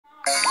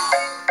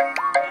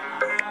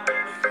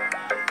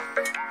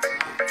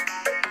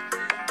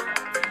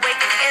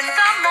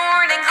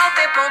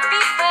won't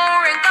be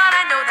boring, but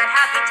I know that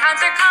happy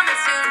times are coming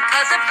soon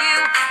because of you.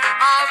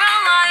 Our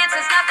alliance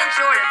is nothing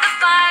short of the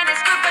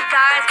finest group of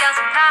guys, gals,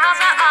 and pals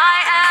that I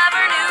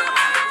ever knew.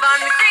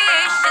 Fun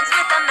creations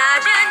with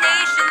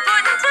imagination,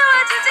 putting two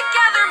and two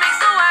together makes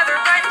the weather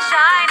bright and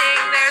shining.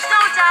 There's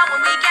no doubt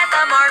when we get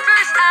the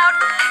markers out,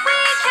 we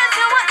can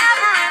do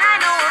whatever, and I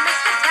know we'll make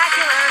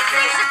spectacular things.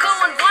 Things are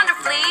going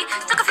wonderfully.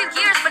 Took a few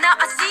years, but now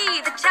I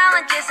see the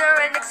challenges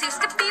are an excuse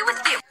to be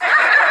with you.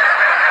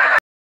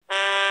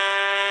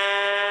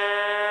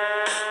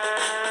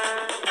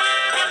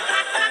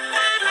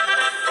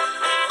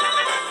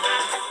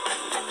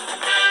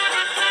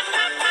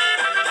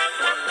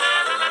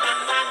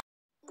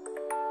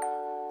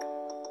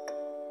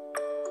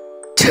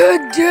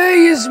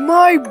 Today is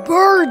my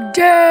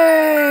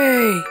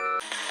birthday!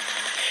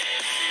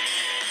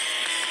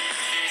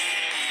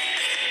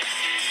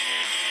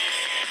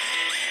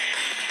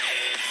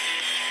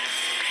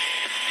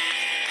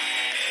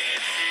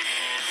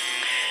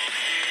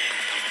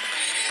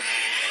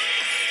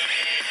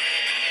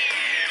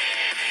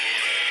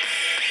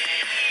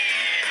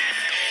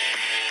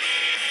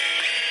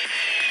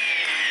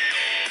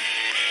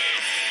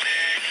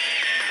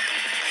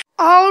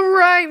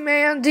 Alright,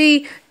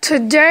 Mandy,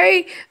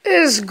 today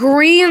is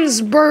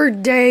Green's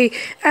birthday,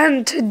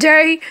 and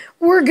today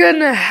we're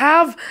gonna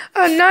have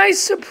a nice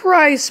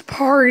surprise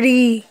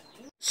party.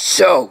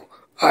 So,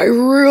 I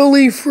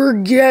really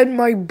forget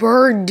my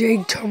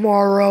birthday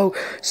tomorrow,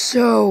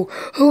 so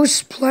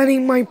who's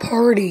planning my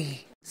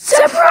party?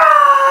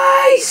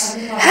 Surprise!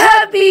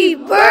 Happy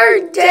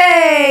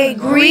birthday,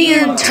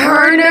 Green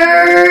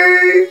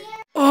Turner!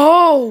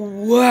 Oh,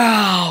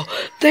 wow.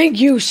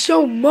 Thank you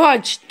so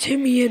much,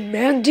 Timmy and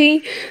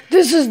Mandy.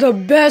 This is the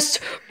best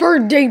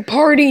birthday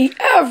party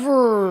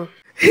ever.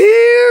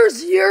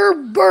 Here's your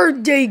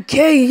birthday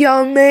cake,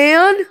 young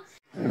man.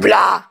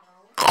 Blah.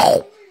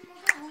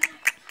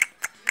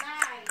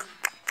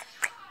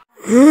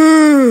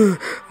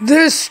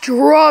 This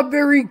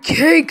strawberry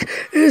cake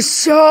is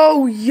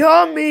so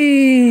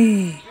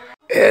yummy.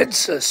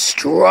 It's a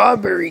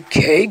strawberry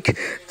cake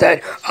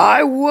that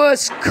I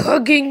was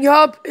cooking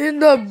up in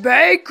the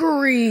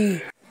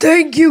bakery.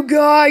 Thank you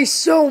guys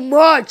so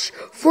much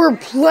for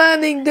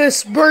planning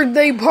this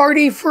birthday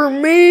party for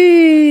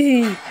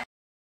me.